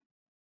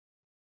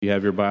If you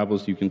have your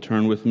Bibles, you can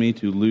turn with me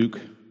to Luke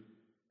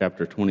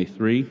chapter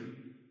 23.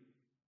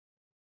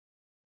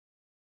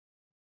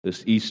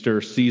 This Easter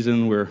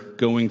season, we're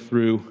going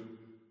through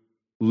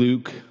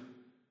Luke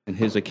and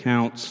his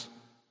accounts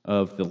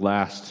of the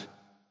last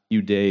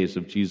few days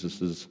of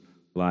Jesus'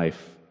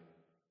 life.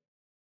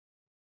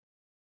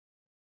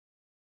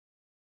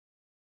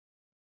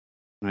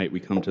 Tonight we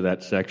come to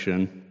that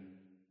section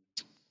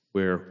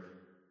where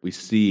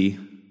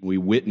we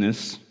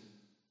witness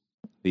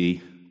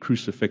the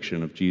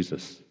crucifixion of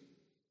Jesus.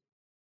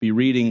 Be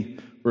reading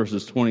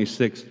verses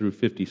 26 through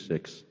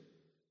 56,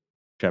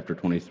 chapter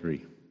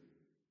 23.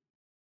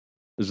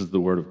 This is the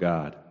word of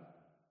God.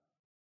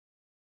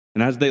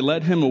 And as they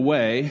led him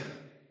away,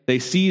 they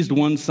seized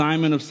one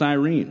Simon of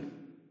Cyrene,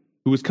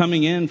 who was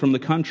coming in from the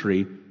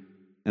country,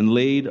 and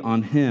laid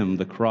on him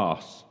the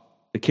cross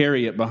to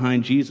carry it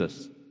behind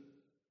Jesus.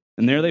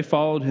 And there they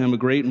followed him a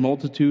great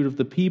multitude of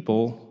the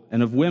people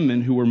and of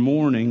women who were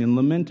mourning and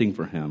lamenting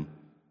for him.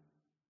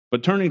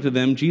 But turning to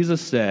them,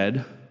 Jesus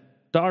said,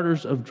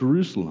 "Daughters of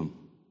Jerusalem,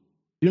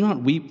 do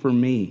not weep for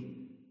me,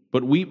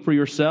 but weep for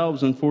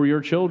yourselves and for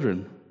your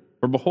children.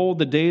 For behold,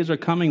 the days are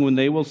coming when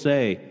they will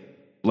say,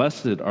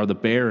 'Blessed are the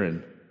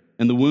barren,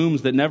 and the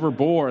wombs that never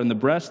bore, and the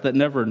breasts that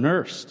never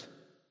nursed.'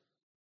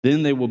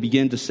 Then they will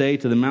begin to say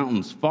to the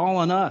mountains, 'Fall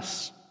on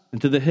us,' and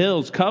to the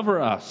hills,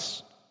 'Cover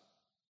us.'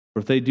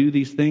 For if they do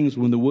these things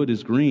when the wood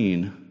is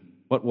green,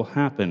 what will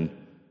happen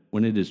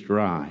when it is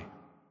dry?"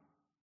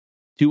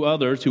 2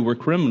 others who were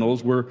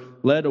criminals were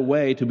led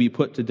away to be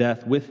put to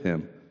death with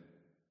him.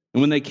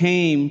 And when they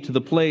came to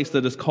the place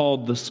that is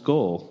called the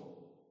Skull,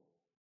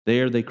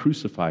 there they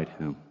crucified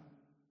him,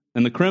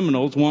 and the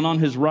criminals, one on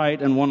his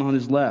right and one on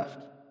his left.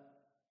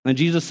 And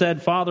Jesus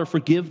said, "Father,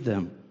 forgive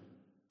them,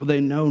 for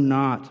they know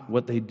not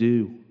what they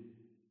do."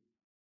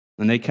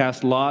 And they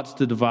cast lots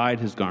to divide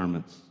his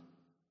garments.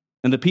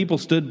 And the people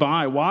stood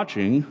by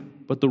watching,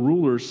 but the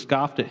rulers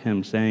scoffed at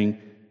him, saying,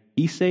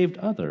 "He saved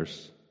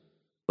others.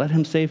 Let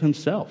him save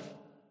himself,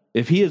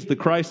 if he is the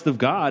Christ of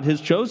God,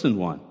 his chosen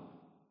one."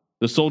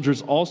 The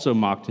soldiers also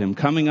mocked him,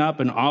 coming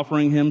up and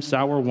offering him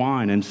sour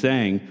wine, and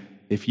saying,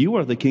 "If you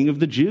are the king of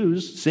the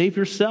Jews, save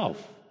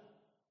yourself."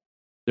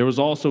 There was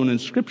also an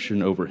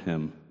inscription over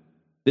him,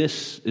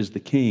 "This is the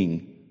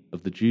King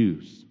of the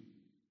Jews."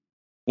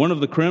 One of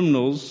the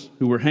criminals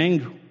who were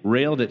hanged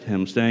railed at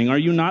him, saying, "Are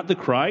you not the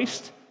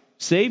Christ?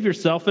 Save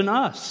yourself and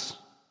us."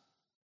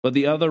 But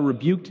the other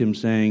rebuked him,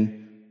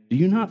 saying, "Do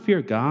you not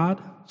fear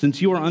God, since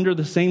you are under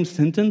the same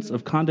sentence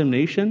of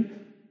condemnation?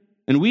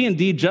 And we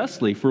indeed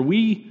justly, for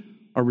we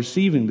are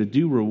receiving the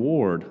due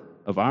reward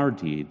of our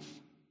deeds.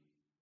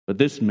 But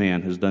this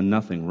man has done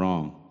nothing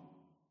wrong."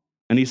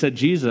 And he said,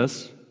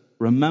 "Jesus,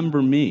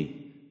 remember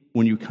me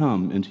when you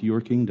come into your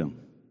kingdom."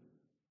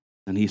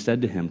 And he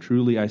said to him,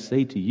 "Truly I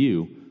say to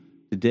you,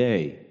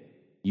 today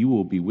you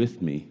will be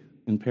with me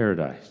in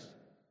paradise."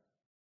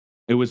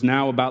 It was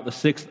now about the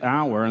 6th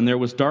hour, and there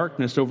was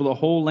darkness over the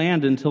whole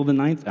land until the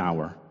 9th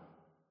hour,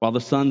 while the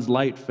sun's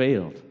light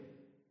failed,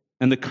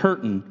 and the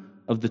curtain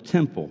of the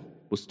temple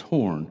was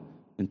torn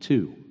in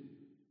two.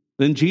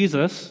 Then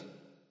Jesus,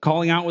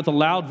 calling out with a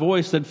loud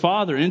voice, said,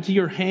 "Father, into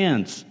your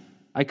hands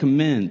I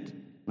commend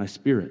my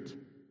spirit."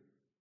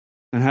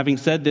 And having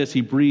said this,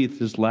 he breathed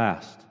his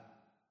last.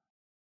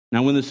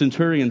 Now when the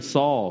centurion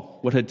saw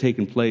what had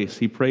taken place,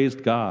 he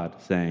praised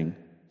God, saying,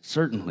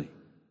 "Certainly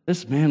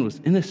this man was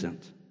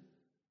innocent."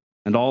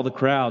 And all the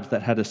crowds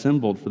that had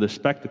assembled for this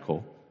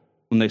spectacle,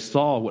 when they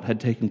saw what had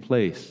taken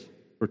place,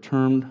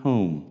 returned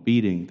home,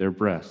 beating their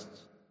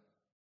breasts.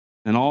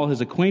 And all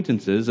his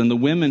acquaintances and the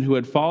women who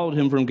had followed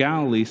him from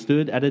Galilee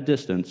stood at a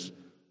distance,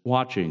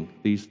 watching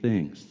these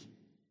things.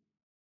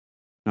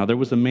 Now there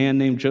was a man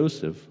named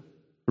Joseph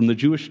from the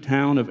Jewish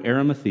town of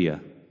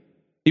Arimathea.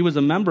 He was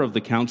a member of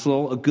the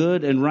council, a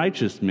good and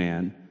righteous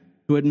man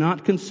who had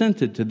not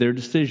consented to their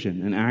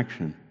decision and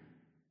action.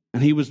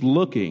 And he was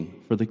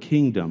looking for the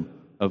kingdom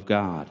of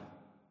God.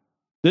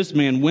 This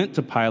man went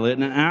to Pilate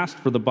and asked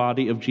for the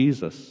body of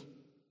Jesus.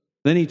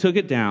 Then he took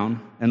it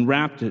down and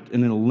wrapped it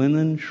in a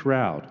linen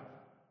shroud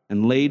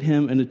and laid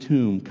him in a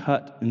tomb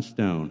cut in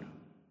stone,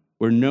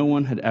 where no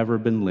one had ever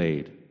been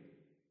laid.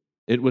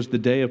 It was the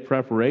day of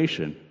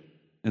preparation,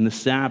 and the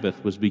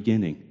Sabbath was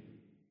beginning.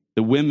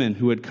 The women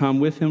who had come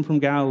with him from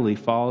Galilee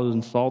followed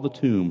and saw the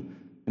tomb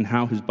and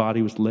how his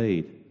body was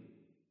laid.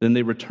 Then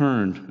they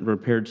returned and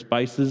prepared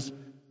spices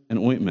and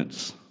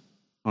ointments.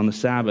 On the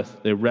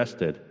Sabbath they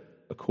rested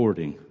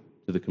according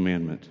to the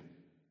commandment.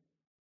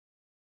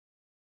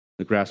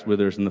 The grass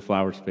withers and the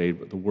flowers fade,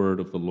 but the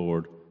word of the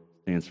Lord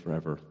stands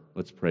forever.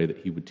 Let's pray that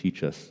he would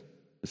teach us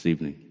this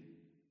evening.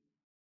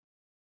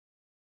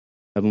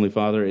 Heavenly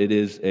Father, it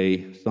is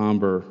a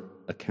somber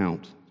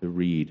account to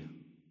read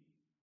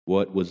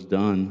what was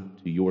done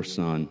to your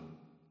Son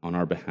on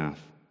our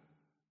behalf.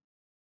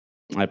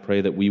 I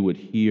pray that we would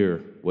hear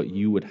what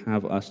you would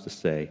have us to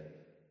say,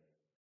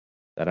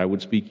 that I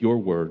would speak your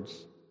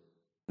words,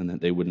 and that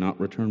they would not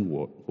return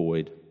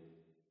void,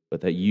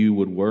 but that you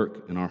would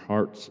work in our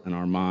hearts and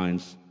our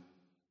minds.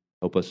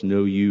 Help us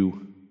know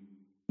you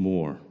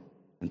more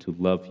and to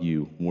love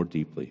you more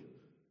deeply.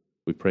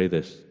 We pray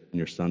this in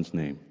your Son's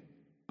name.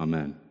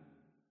 Amen.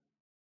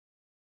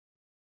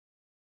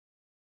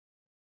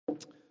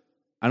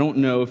 I don't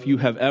know if you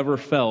have ever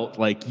felt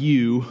like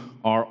you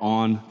are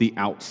on the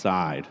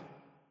outside.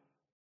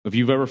 If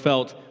you've ever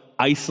felt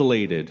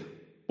isolated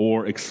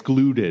or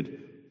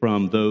excluded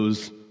from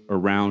those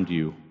around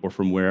you or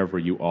from wherever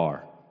you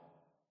are.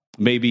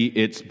 Maybe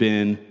it's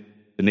been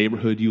the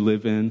neighborhood you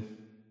live in.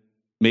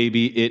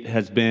 Maybe it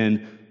has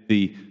been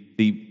the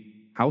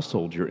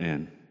household you're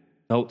in.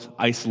 Felt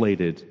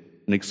isolated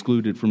and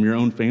excluded from your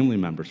own family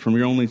members, from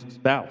your only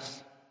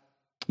spouse.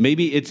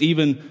 Maybe it's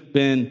even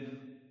been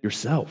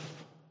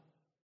yourself.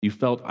 You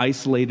felt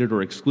isolated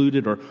or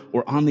excluded or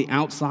on the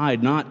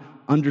outside, not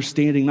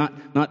understanding,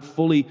 not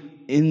fully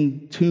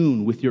in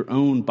tune with your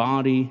own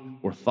body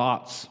or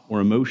thoughts or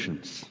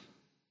emotions.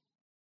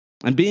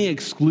 And being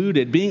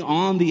excluded, being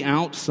on the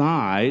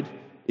outside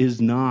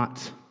is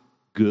not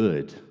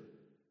good.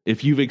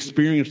 If you've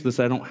experienced this,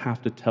 I don't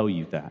have to tell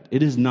you that.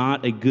 It is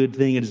not a good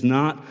thing. It is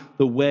not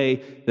the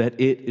way that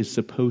it is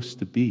supposed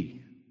to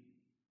be.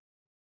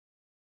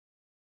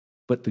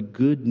 But the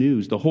good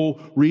news, the whole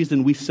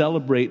reason we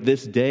celebrate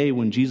this day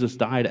when Jesus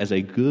died as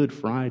a Good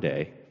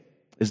Friday,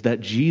 is that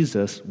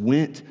Jesus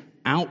went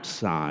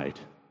outside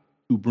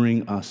to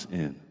bring us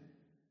in.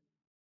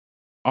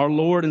 Our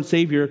Lord and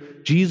Savior,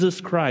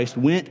 Jesus Christ,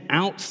 went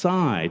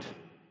outside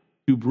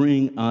to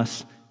bring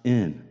us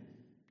in.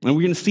 And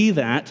we're going to see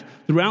that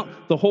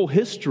throughout the whole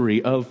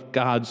history of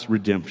God's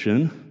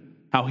redemption,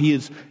 how He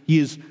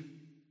is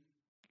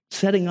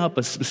setting up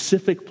a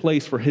specific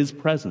place for His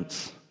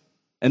presence,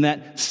 and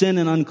that sin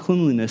and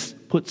uncleanliness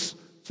puts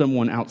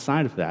someone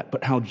outside of that,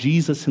 but how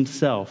Jesus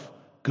Himself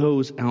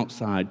goes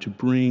outside to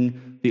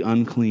bring the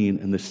unclean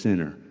and the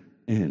sinner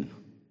in.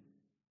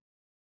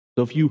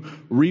 So if you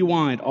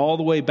rewind all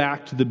the way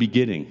back to the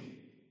beginning,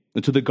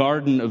 to the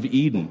Garden of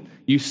Eden,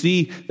 you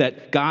see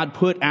that God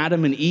put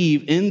Adam and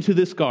Eve into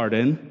this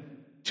garden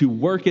to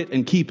work it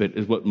and keep it,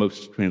 is what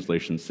most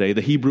translations say.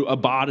 The Hebrew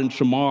abad and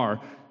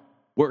shamar,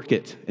 work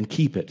it and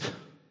keep it.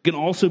 It can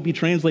also be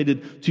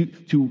translated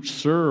to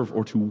serve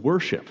or to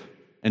worship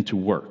and to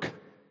work.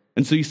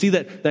 And so you see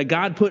that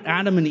God put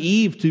Adam and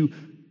Eve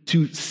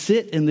to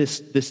sit in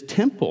this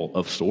temple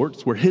of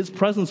sorts where His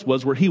presence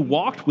was, where He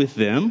walked with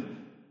them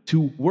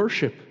to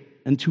worship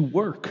and to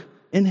work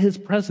in His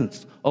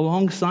presence,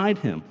 alongside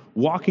Him,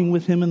 walking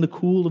with Him in the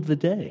cool of the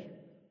day.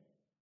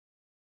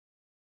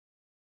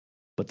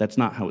 But that's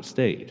not how it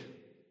stayed.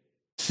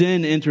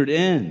 Sin entered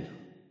in.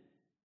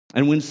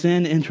 And when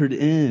sin entered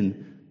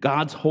in,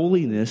 God's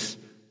holiness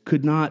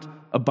could not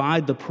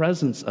abide the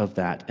presence of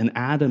that. And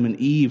Adam and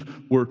Eve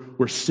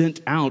were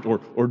sent out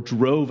or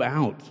drove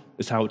out,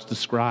 is how it's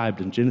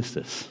described in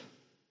Genesis.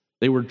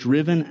 They were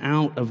driven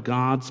out of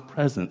God's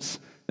presence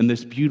in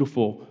this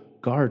beautiful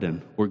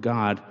garden where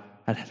God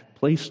had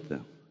placed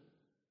them.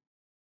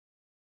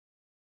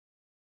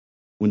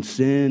 When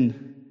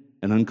sin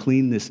and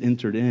uncleanness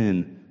entered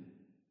in,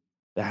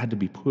 that had to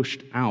be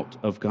pushed out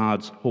of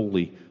God's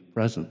holy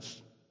presence.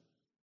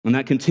 And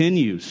that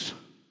continues.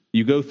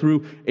 You go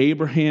through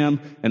Abraham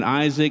and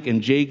Isaac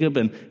and Jacob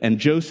and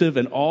Joseph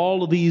and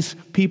all of these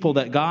people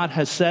that God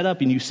has set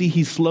up, and you see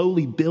He's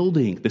slowly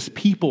building this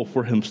people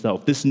for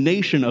Himself, this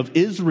nation of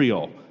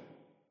Israel,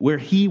 where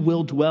He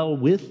will dwell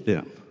with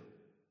them.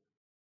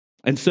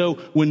 And so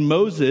when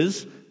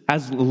Moses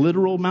has a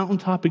literal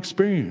mountaintop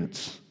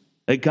experience,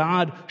 that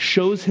God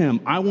shows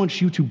him, I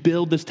want you to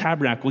build this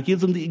tabernacle. He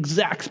gives him the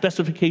exact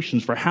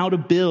specifications for how to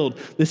build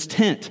this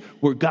tent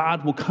where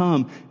God will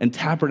come and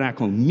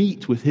tabernacle and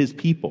meet with His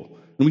people.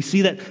 And we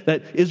see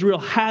that Israel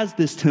has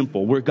this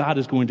temple where God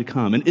is going to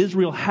come. And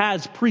Israel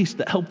has priests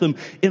that help them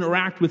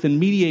interact with and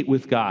mediate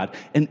with God.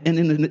 And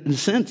in a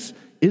sense,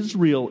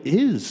 Israel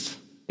is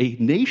a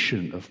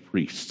nation of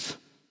priests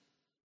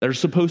that are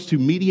supposed to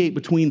mediate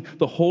between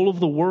the whole of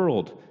the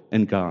world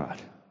and God.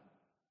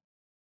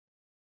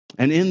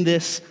 And in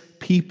this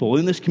people,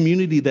 in this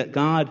community that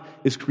God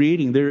is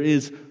creating, there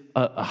is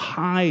a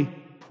high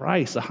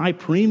price, a high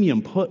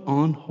premium put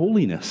on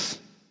holiness.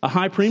 A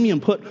high premium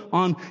put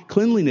on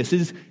cleanliness.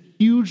 It is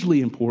hugely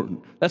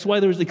important. That's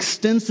why there's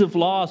extensive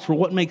laws for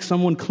what makes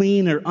someone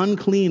clean or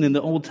unclean in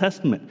the Old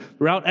Testament.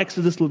 Throughout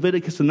Exodus,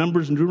 Leviticus, and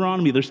Numbers, and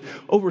Deuteronomy, there's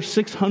over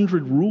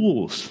 600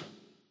 rules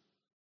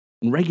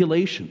and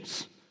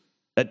regulations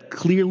that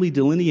clearly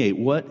delineate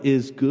what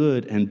is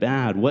good and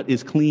bad, what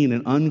is clean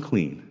and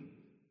unclean.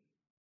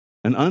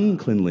 And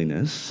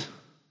uncleanliness,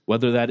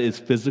 whether that is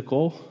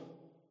physical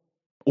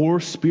or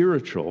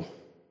spiritual,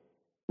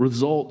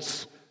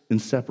 results in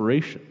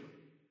separation.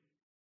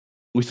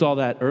 We saw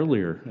that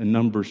earlier in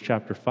Numbers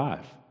chapter 5,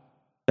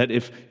 that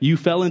if you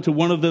fell into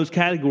one of those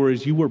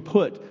categories, you were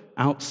put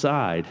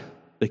outside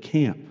the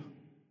camp.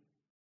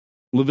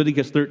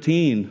 Leviticus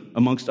 13,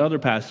 amongst other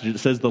passages, it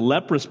says, the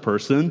leprous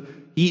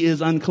person, he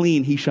is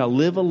unclean, he shall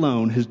live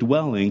alone, his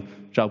dwelling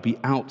shall be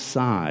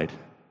outside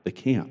the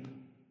camp.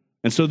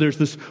 And so there's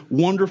this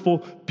wonderful,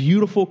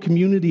 beautiful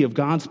community of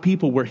God's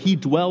people where He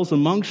dwells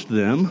amongst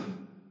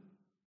them.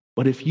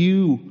 But if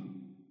you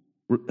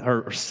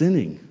are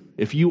sinning,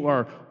 if you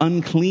are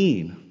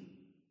unclean,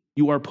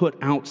 you are put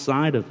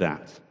outside of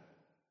that.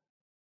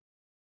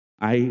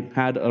 I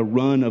had a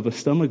run of a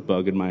stomach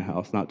bug in my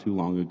house not too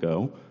long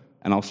ago,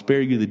 and I'll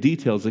spare you the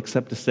details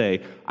except to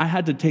say I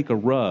had to take a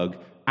rug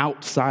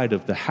outside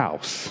of the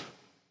house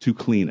to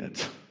clean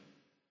it.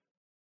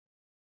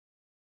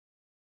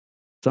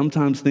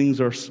 Sometimes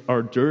things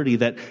are dirty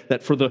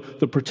that for the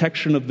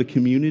protection of the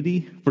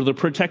community, for the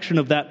protection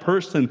of that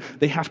person,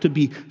 they have to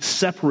be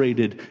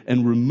separated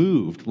and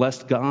removed,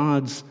 lest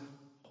God's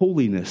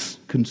holiness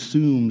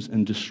consumes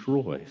and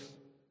destroys.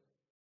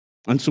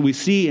 And so we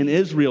see in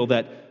Israel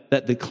that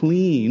the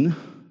clean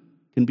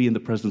can be in the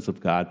presence of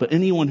God, but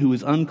anyone who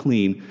is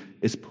unclean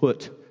is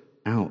put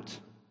out.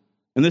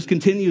 And this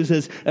continues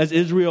as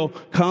Israel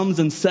comes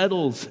and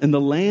settles in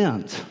the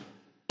land.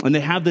 And they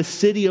have this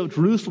city of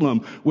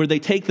Jerusalem where they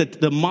take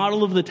the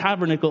model of the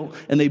tabernacle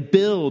and they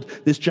build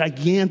this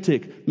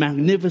gigantic,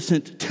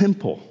 magnificent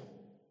temple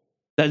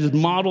that is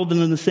modeled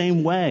in the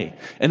same way.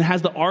 And it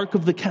has the Ark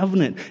of the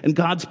Covenant, and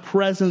God's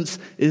presence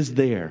is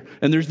there.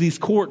 And there's these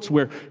courts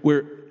where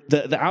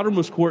the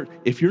outermost court,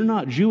 if you're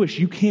not Jewish,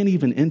 you can't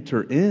even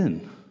enter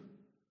in.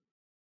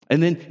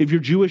 And then if you're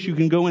Jewish, you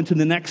can go into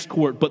the next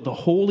court. But the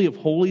Holy of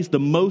Holies, the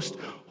most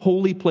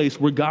holy place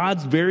where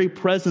God's very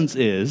presence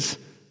is,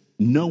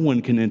 no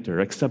one can enter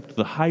except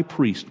the high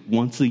priest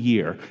once a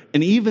year.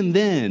 And even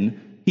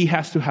then, he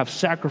has to have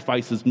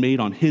sacrifices made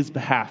on his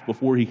behalf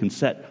before he can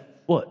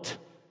set foot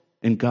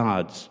in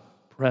God's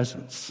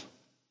presence.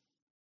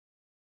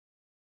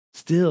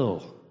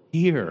 Still,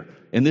 here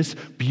in this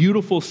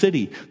beautiful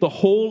city, the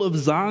whole of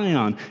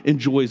Zion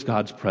enjoys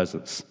God's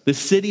presence. The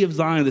city of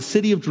Zion, the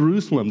city of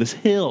Jerusalem, this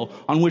hill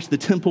on which the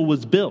temple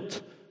was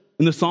built.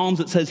 In the Psalms,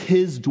 it says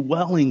his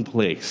dwelling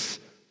place,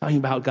 talking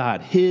about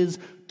God, his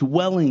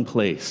dwelling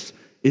place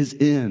is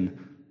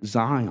in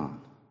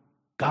Zion.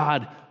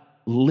 God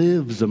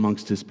lives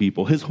amongst his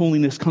people. His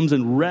holiness comes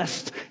and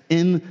rests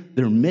in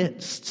their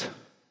midst.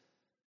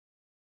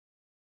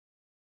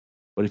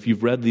 But if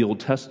you've read the Old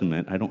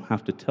Testament, I don't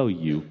have to tell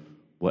you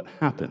what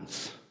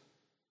happens.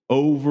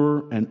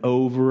 Over and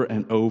over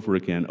and over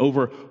again,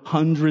 over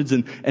hundreds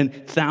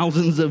and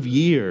thousands of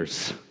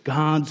years,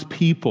 God's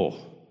people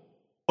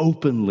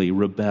openly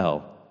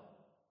rebel.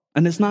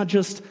 And it's not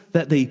just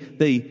that they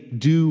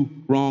do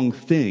wrong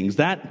things.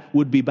 That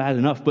would be bad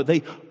enough. But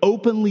they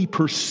openly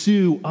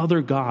pursue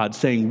other gods,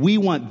 saying, we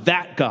want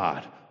that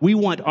God. We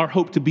want our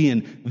hope to be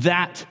in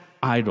that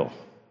idol.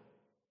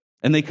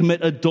 And they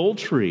commit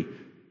adultery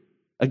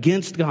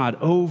against God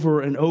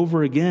over and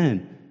over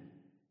again.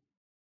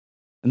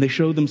 And they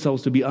show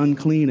themselves to be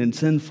unclean and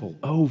sinful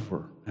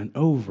over and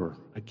over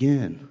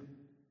again.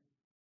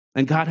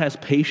 And God has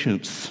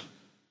patience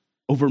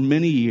over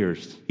many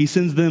years. He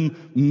sends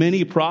them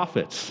many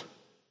prophets.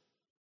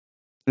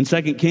 In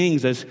 2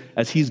 Kings,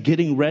 as he's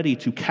getting ready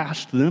to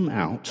cast them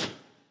out,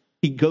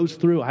 he goes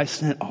through, I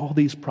sent all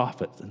these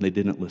prophets and they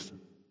didn't listen.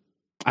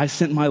 I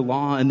sent my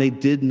law and they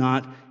did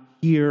not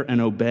hear and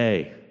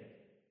obey.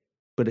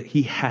 But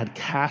he had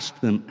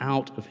cast them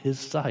out of his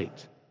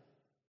sight.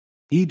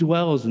 He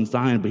dwells in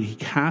Zion, but he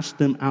cast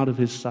them out of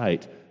his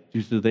sight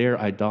due to their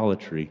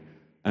idolatry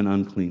and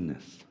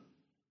uncleanness.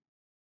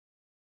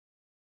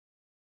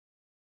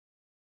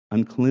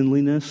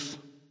 Uncleanliness,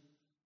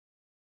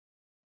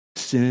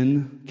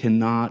 sin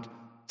cannot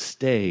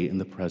stay in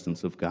the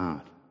presence of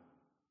God.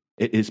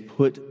 It is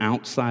put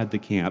outside the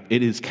camp.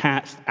 It is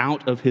cast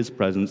out of his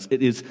presence.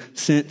 It is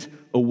sent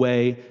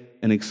away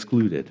and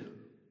excluded.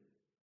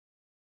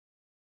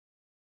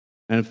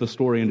 And if the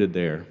story ended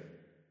there,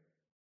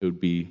 it would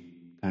be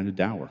kind of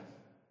dour.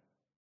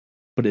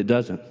 But it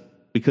doesn't,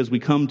 because we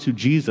come to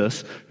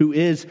Jesus, who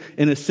is,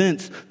 in a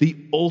sense, the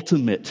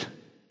ultimate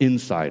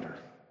insider.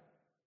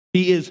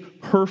 He is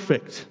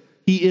perfect.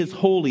 He is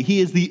holy. He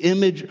is the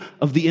image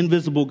of the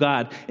invisible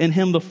God. In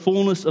him, the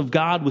fullness of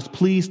God was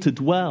pleased to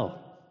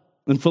dwell.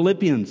 In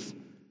Philippians,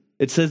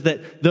 it says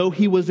that though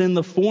he was in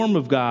the form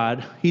of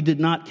God, he did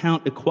not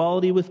count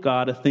equality with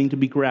God a thing to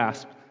be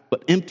grasped,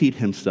 but emptied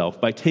himself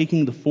by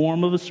taking the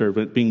form of a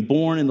servant, being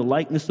born in the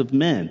likeness of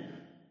men,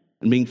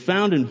 and being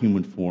found in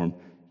human form,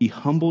 he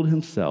humbled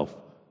himself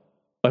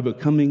by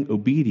becoming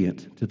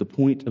obedient to the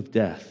point of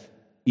death,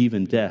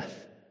 even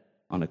death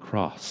on a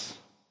cross.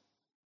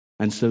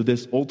 And so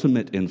this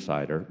ultimate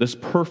insider, this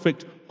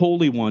perfect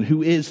holy one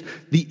who is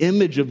the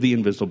image of the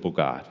invisible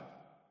God,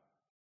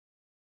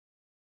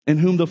 in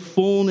whom the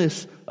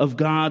fullness of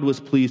God was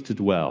pleased to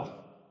dwell,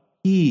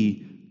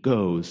 he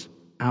goes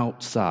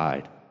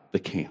outside the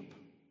camp.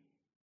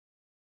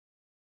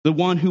 The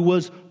one who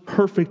was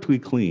perfectly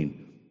clean,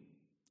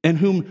 in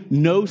whom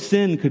no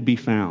sin could be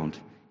found,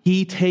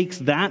 he takes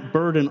that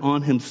burden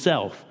on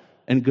himself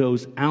and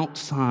goes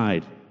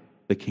outside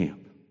the camp.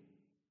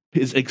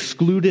 Is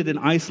excluded and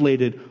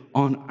isolated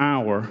on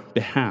our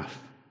behalf.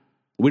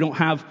 We don't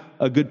have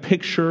a good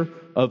picture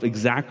of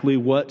exactly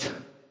what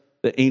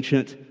the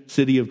ancient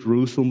city of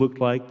Jerusalem looked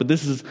like, but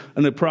this is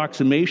an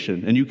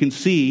approximation. And you can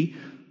see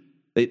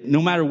that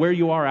no matter where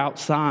you are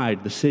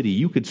outside the city,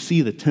 you could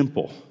see the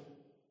temple.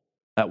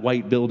 that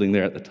white building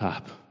there at the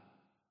top.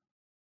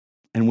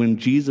 And when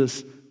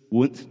Jesus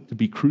went to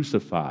be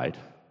crucified,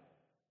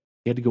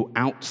 he had to go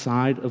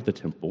outside of the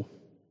temple,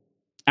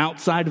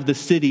 outside of the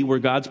city where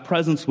God's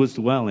presence was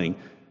dwelling,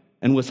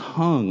 and was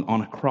hung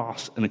on a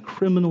cross in a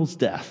criminal's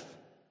death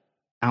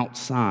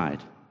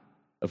outside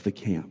of the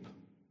camp.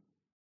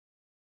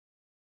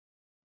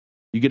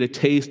 You get a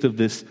taste of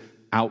this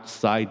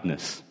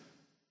outsideness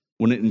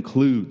when it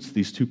includes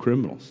these two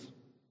criminals.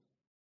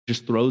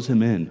 Just throws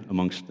him in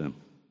amongst them.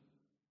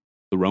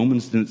 The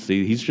Romans didn't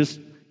see, he's just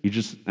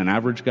an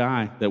average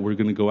guy that we're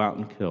going to go out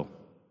and kill.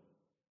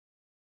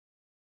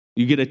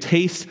 You get a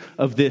taste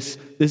of this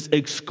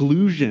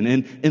exclusion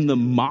and the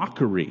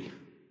mockery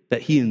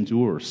that he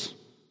endures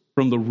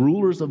from the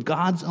rulers of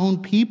God's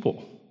own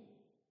people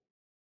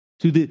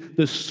to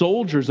the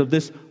soldiers of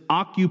this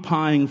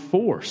occupying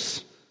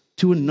force,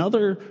 to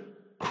another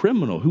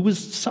criminal who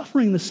was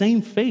suffering the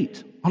same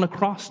fate on a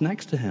cross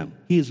next to him.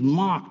 He is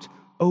mocked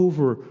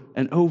over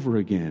and over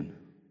again,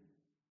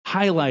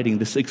 highlighting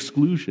this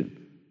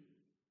exclusion.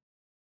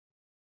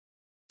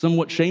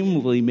 Somewhat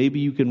shamefully, maybe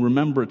you can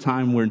remember a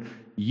time when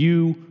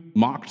you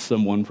mocked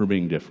someone for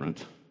being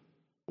different,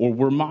 or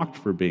were mocked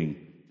for being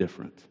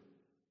different.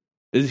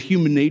 It is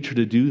human nature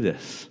to do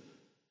this.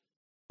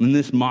 In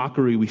this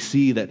mockery, we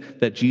see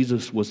that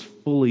Jesus was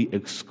fully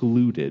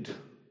excluded.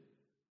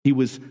 He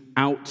was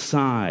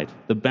outside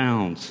the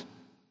bounds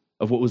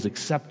of what was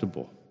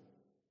acceptable.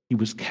 He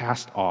was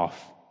cast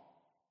off.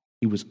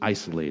 He was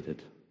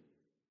isolated.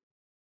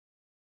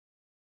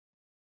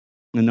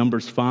 In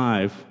Numbers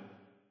 5,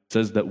 it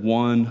says that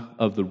one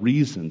of the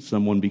reasons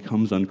someone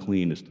becomes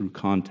unclean is through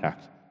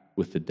contact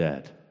with the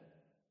dead.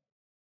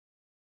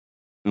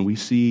 And we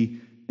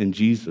see in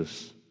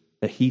Jesus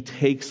that he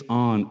takes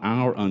on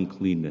our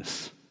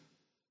uncleanness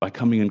by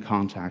coming in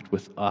contact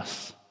with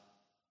us.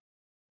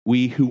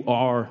 We who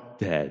are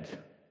dead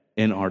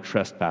in our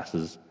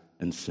trespasses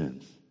and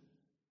sins.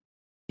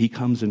 He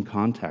comes in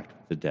contact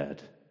with the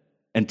dead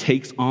and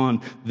takes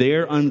on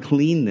their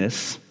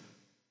uncleanness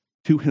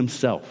to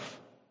himself.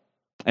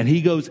 And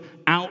he goes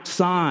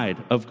outside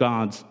of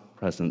God's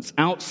presence,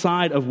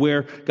 outside of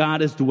where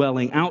God is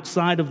dwelling,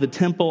 outside of the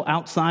temple,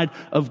 outside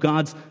of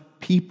God's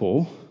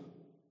people,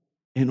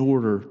 in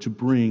order to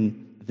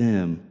bring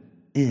them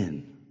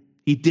in.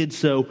 He did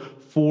so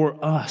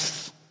for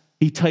us.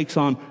 He takes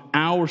on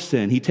our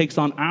sin. He takes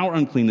on our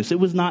uncleanness. It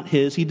was not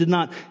his. He did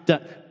not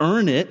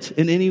earn it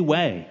in any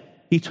way.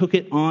 He took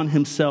it on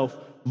himself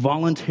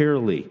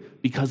voluntarily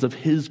because of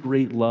his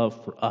great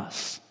love for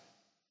us.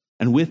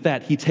 And with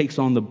that, he takes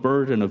on the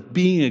burden of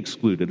being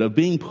excluded, of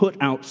being put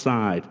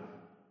outside,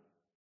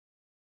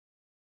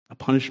 a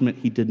punishment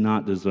he did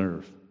not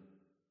deserve.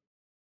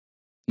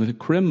 And the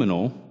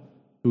criminal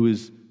who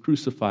is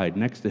crucified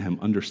next to him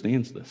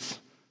understands this.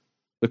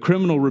 The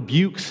criminal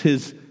rebukes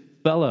his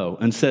fellow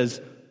and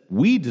says,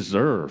 "We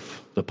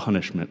deserve the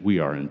punishment we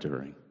are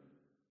enduring,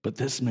 but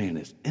this man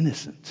is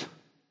innocent.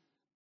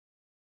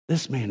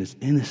 This man is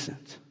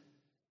innocent."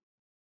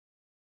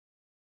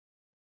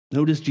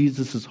 Notice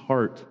Jesus'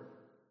 heart,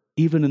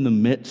 even in the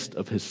midst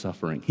of his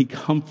suffering. He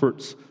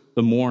comforts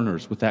the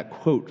mourners with that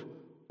quote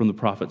from the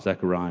prophet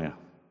Zechariah.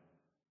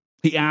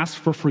 He asks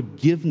for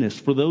forgiveness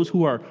for those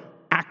who are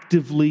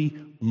actively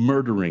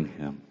murdering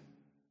him,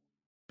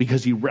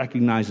 because he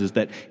recognizes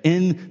that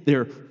in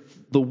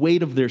the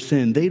weight of their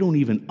sin, they don't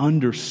even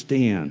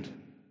understand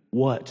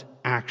what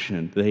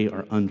action they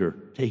are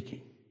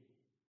undertaking.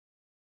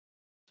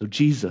 So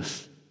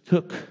Jesus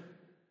took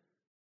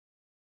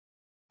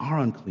our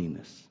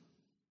uncleanness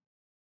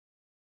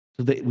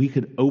so that he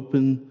could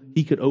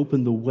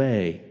open the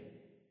way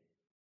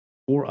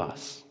for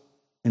us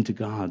into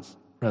God's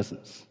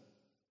presence.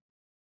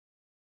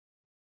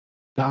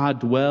 God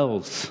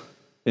dwells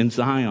in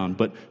Zion,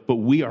 but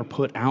we are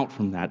put out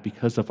from that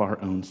because of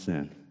our own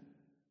sin.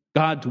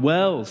 God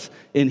dwells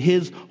in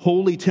his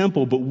holy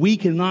temple, but we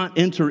cannot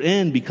enter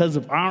in because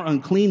of our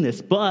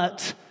uncleanness.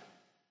 But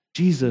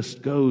Jesus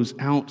goes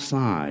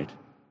outside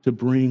to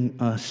bring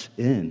us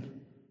in.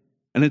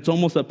 And it's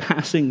almost a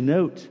passing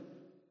note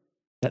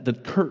that the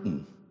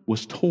curtain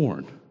was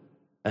torn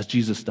as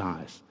Jesus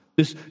dies.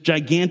 This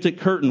gigantic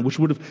curtain, which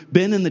would have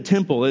been in the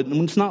temple,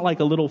 it's not like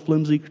a little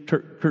flimsy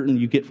curtain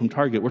you get from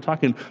Target. We're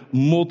talking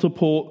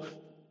multiple,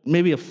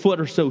 maybe a foot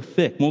or so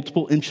thick,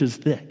 multiple inches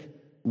thick,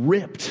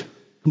 ripped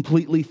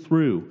completely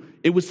through.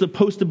 It was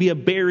supposed to be a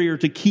barrier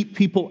to keep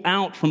people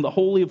out from the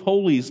Holy of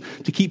Holies,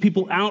 to keep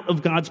people out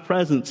of God's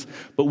presence.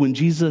 But when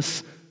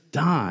Jesus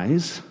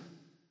dies,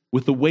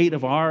 with the weight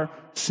of our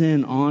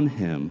sin on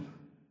him,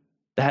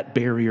 that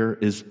barrier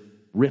is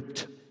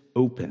ripped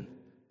open.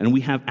 And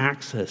we have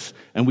access,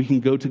 and we can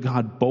go to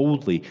God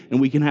boldly,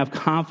 and we can have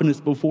confidence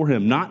before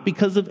him, not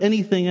because of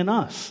anything in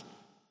us,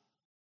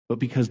 but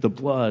because the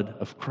blood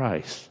of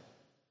Christ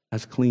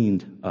has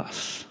cleaned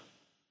us.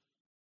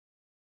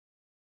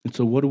 And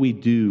so what do we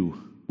do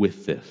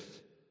with this?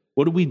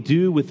 What do we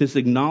do with this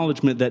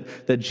acknowledgement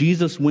that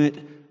Jesus went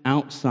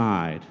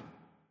outside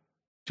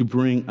to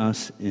bring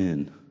us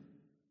in?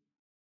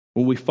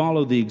 Well, we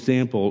follow the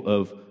example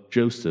of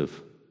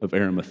Joseph of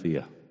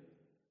Arimathea.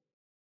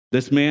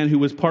 This man who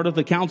was part of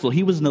the council,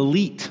 he was an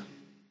elite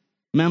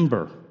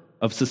member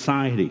of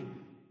society.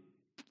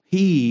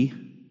 He,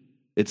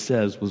 it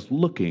says, was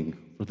looking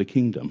for the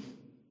kingdom.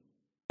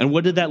 And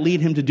what did that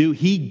lead him to do?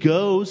 He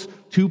goes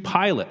to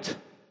Pilate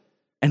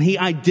and he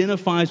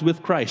identifies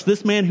with Christ.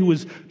 This man who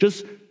was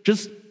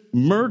just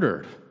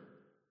murdered,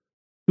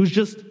 who's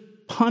just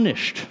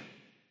punished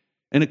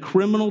in a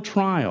criminal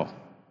trial,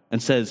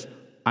 and says,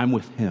 I'm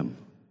with him.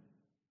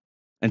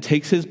 And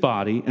takes his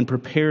body and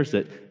prepares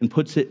it and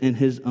puts it in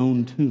his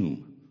own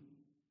tomb.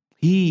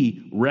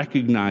 He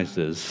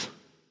recognizes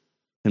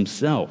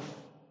himself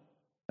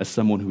as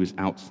someone who is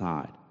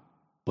outside,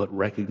 but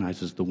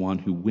recognizes the one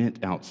who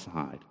went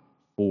outside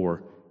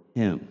for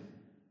him.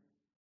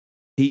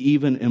 He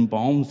even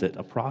embalms it,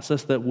 a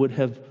process that would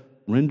have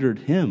rendered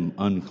him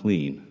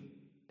unclean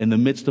in the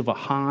midst of a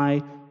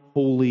high,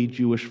 holy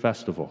Jewish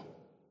festival.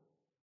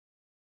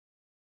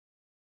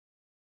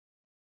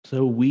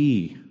 So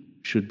we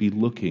should be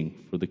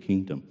looking for the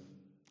kingdom.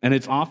 And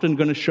it's often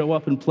going to show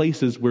up in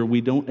places where we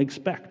don't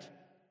expect.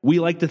 We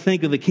like to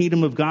think of the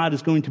kingdom of God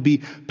as going to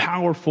be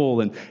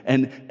powerful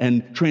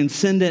and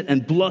transcendent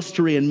and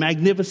blustery and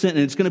magnificent,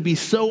 and it's going to be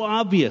so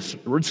obvious,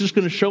 or it's just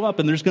going to show up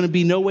and there's going to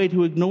be no way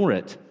to ignore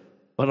it.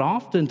 But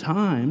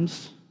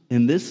oftentimes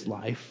in this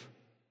life,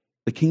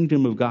 the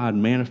kingdom of God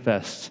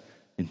manifests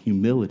in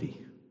humility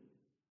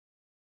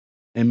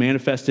and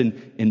manifests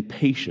in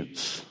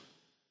patience,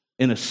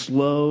 in a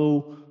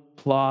slow,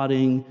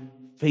 plodding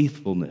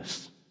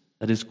faithfulness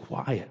that is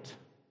quiet.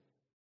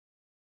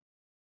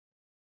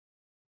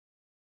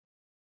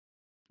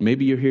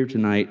 Maybe you're here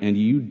tonight and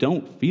you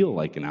don't feel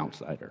like an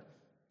outsider.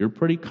 You're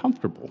pretty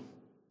comfortable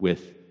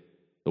with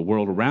the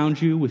world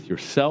around you, with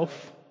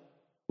yourself,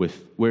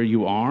 with where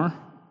you are.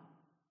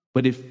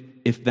 But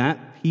if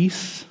that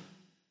peace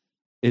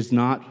is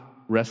not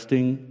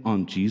resting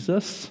on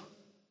Jesus,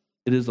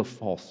 it is a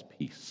false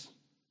peace.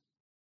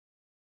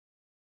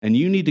 And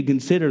you need to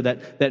consider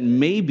that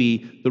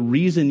maybe the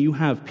reason you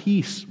have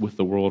peace with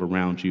the world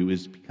around you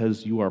is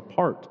because you are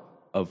part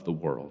of the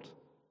world.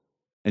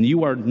 And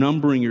you are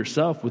numbering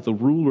yourself with the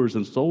rulers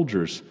and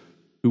soldiers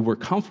who were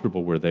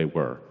comfortable where they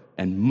were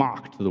and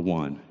mocked the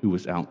one who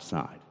was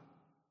outside.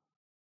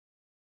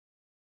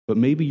 But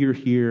maybe you're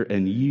here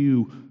and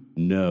you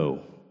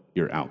know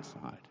you're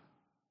outside.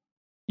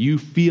 You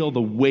feel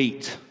the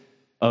weight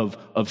of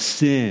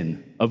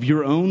sin, of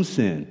your own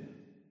sin.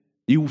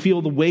 You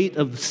feel the weight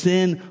of the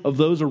sin of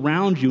those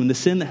around you and the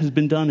sin that has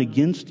been done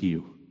against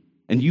you.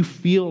 And you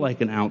feel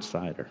like an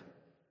outsider.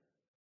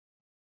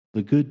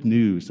 The good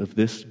news of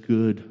this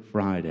Good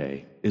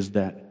Friday is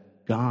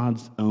that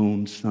God's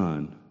own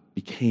Son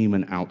became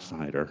an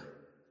outsider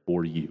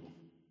for you.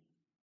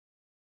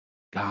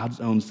 God's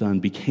own Son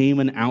became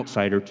an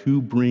outsider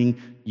to bring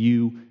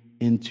you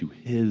into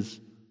his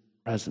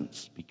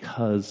presence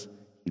because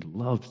he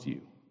loves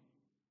you.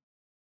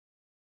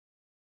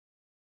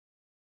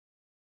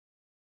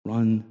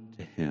 Run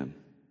to him.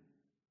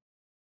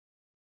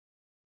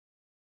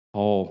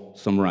 Paul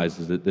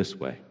summarizes it this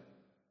way.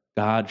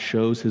 God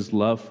shows his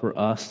love for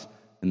us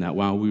in that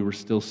while we were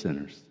still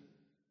sinners,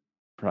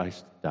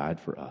 Christ died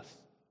for us.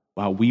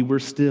 While we were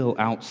still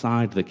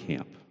outside the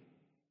camp,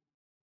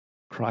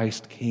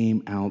 Christ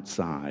came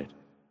outside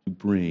to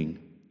bring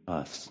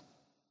us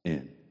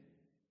in.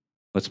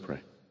 Let's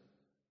pray.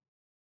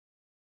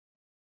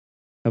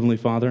 Heavenly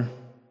Father,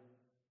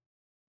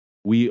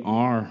 we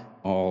are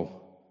all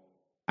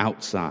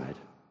outside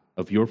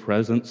of your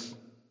presence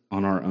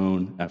on our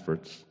own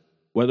efforts.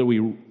 Whether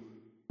we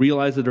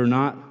realize it or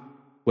not,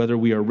 whether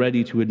we are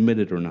ready to admit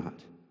it or not,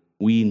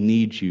 we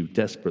need you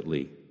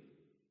desperately.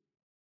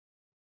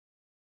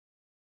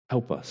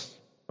 Help us,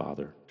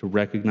 Father, to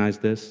recognize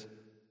this,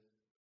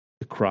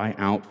 to cry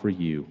out for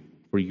you,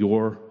 for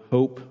your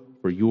hope,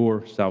 for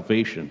your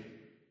salvation,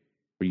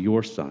 for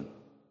your Son,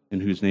 in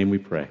whose name we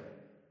pray.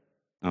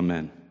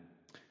 Amen.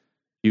 If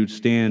you'd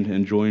stand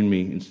and join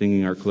me in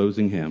singing our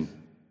closing hymn.